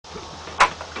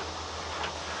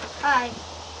Hi.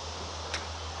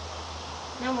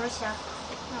 No, Marissa.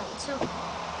 No,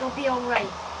 it'll be all right.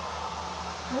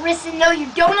 Marissa, no, you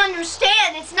don't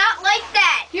understand. It's not like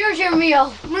that. Here's your meal.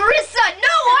 Marissa,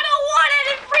 no, I don't want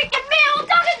any freaking meal. I'm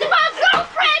talking to my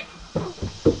girlfriend.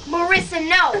 Marissa,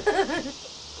 no.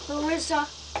 Marissa.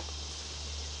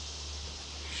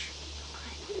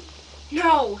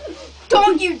 No.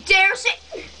 Don't you dare say.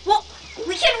 Well,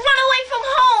 we can run away